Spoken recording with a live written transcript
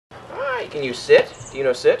Can you sit? Do you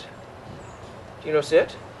know sit? Do you know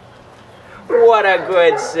sit? What a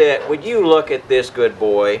good sit. Would you look at this good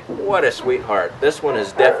boy? What a sweetheart. This one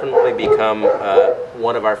has definitely become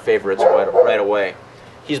one of our favorites right away.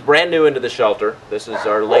 He's brand new into the shelter. This is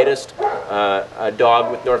our latest dog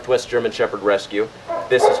with Northwest German Shepherd Rescue.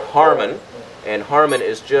 This is Harmon, and Harmon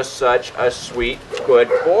is just such a sweet, good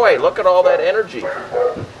boy. Look at all that energy.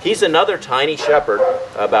 He's another tiny shepherd,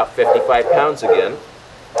 about 55 pounds again,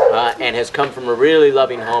 and has come from a really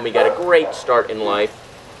loving home. He got a great start in life.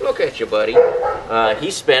 Look at you, buddy.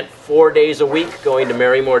 He spent 4 days a week going to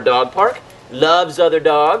Marymore Dog Park. Loves other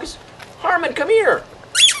dogs. Harmon, come here.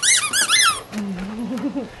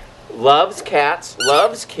 Loves cats,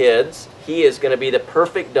 loves kids. He is going to be the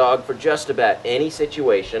perfect dog for just about any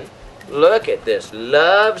situation. Look at this.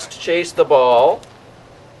 Loves to chase the ball.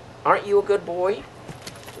 Aren't you a good boy?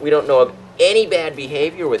 We don't know of any bad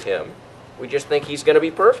behavior with him. We just think he's going to be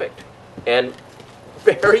perfect and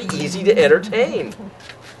very easy to entertain.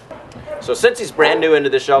 So since he's brand new into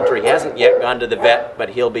the shelter, he hasn't yet gone to the vet, but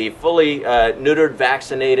he'll be fully neutered,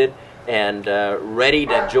 vaccinated, and ready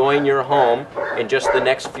to join your home in just the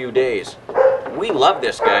next few days. We love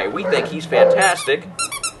this guy. We think he's fantastic,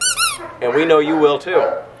 and we know you will too.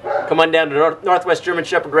 Come on down to Northwest German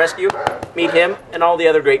Shepherd Rescue, meet him and all the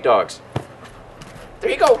other great dogs. There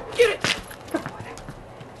you go. Get it.